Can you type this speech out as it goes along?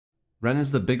Ren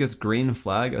is the biggest green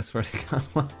flag? I swear to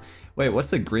God. Wait,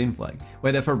 what's a green flag?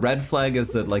 Wait, if a red flag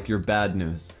is that like you're bad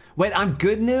news. Wait, I'm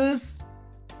good news?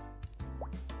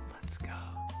 Let's go.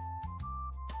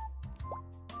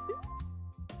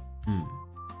 Boop.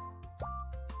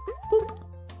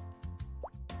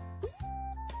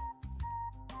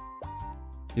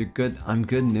 You're good. I'm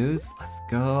good news? Let's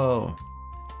go.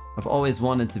 I've always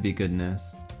wanted to be good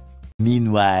news.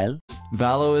 Meanwhile,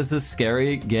 Valo is a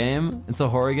scary game? It's a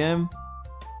horror game?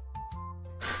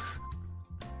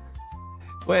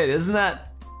 Wait, isn't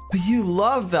that... But you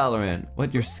love Valorant!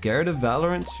 What, you're scared of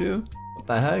Valorant, Shu? What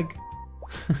the heck?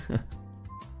 Are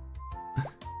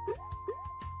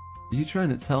you trying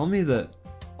to tell me that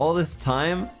all this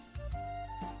time...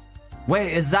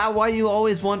 Wait, is that why you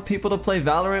always want people to play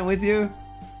Valorant with you?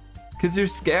 Cause you're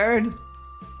scared?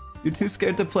 You're too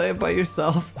scared to play it by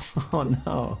yourself? Oh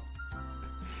no.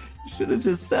 You should have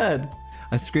just said,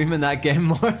 I scream in that game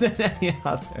more than any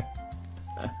other.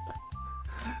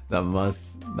 That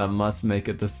must make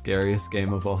it the scariest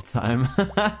game of all time.